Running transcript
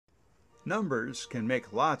Numbers can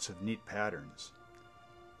make lots of neat patterns.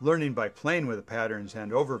 Learning by playing with the patterns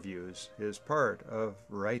and overviews is part of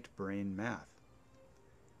right brain math.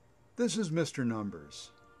 This is Mr.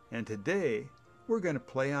 Numbers, and today we're going to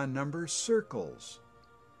play on number circles.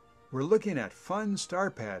 We're looking at fun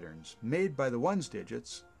star patterns made by the ones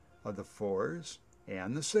digits of the 4s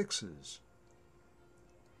and the 6s.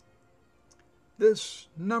 This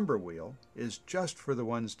number wheel is just for the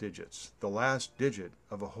ones digits, the last digit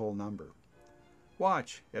of a whole number.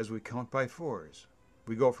 Watch as we count by 4s.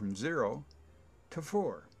 We go from 0 to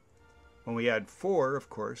 4. When we add 4, of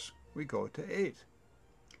course, we go to 8.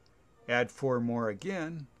 Add 4 more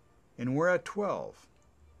again, and we're at 12.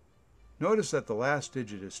 Notice that the last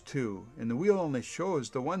digit is 2, and the wheel only shows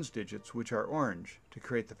the ones digits, which are orange, to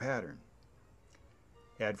create the pattern.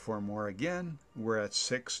 Add 4 more again, we're at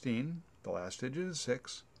 16. The last digit is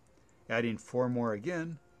 6. Adding 4 more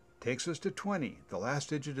again takes us to 20. The last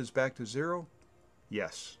digit is back to 0.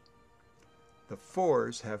 Yes, the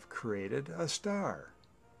 4s have created a star.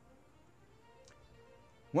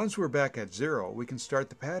 Once we're back at 0, we can start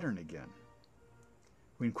the pattern again.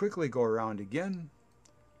 We can quickly go around again.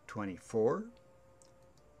 24,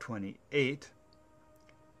 28,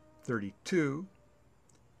 32,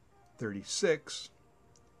 36,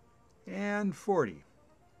 and 40.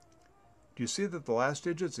 Do you see that the last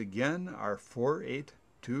digits again are 4, 8,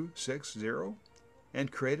 2, 6, 0, and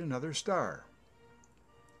create another star?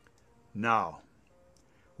 Now,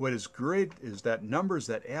 what is great is that numbers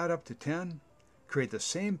that add up to 10 create the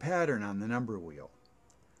same pattern on the number wheel.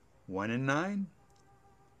 1 and 9,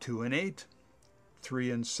 2 and 8,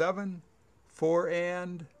 3 and 7, 4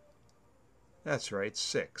 and, that's right,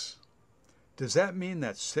 6. Does that mean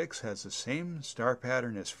that 6 has the same star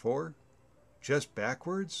pattern as 4, just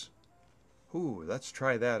backwards? Ooh, let's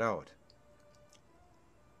try that out.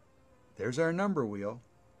 There's our number wheel.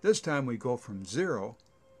 This time we go from 0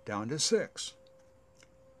 down to 6.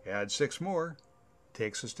 Add 6 more,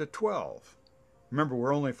 takes us to 12. Remember,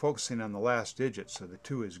 we're only focusing on the last digit, so the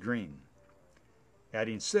 2 is green.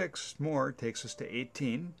 Adding 6 more takes us to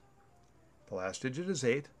 18. The last digit is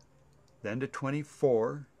 8. Then to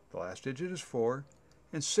 24. The last digit is 4.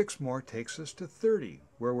 And 6 more takes us to 30,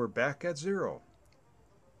 where we're back at 0.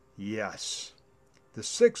 Yes, the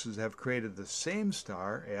 6s have created the same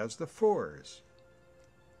star as the 4s.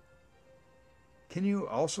 Can you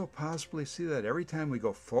also possibly see that every time we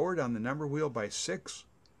go forward on the number wheel by 6,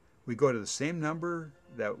 we go to the same number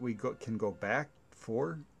that we can go back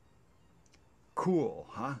 4? Cool,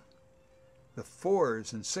 huh? The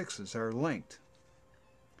 4s and 6s are linked.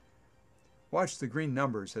 Watch the green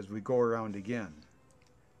numbers as we go around again.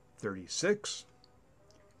 36,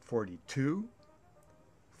 42,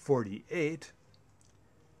 48,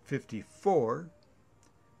 54,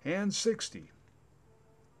 and 60.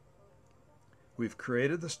 We've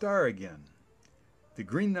created the star again. The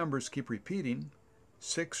green numbers keep repeating,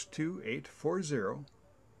 62840,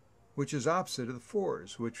 which is opposite of the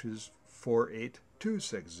 4s, which is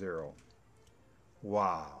 48260.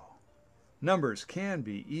 Wow! Numbers can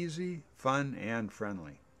be easy, fun, and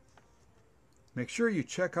friendly. Make sure you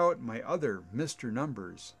check out my other Mr.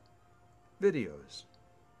 Numbers videos.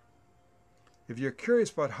 If you're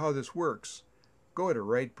curious about how this works, go to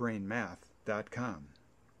rightbrainmath.com.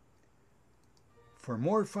 For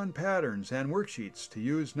more fun patterns and worksheets to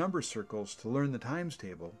use number circles to learn the times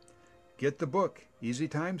table, get the book, Easy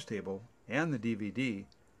Times Table, and the DVD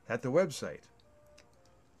at the website.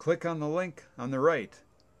 Click on the link on the right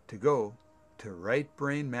to go to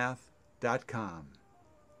rightbrainmath.com.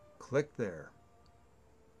 Click there.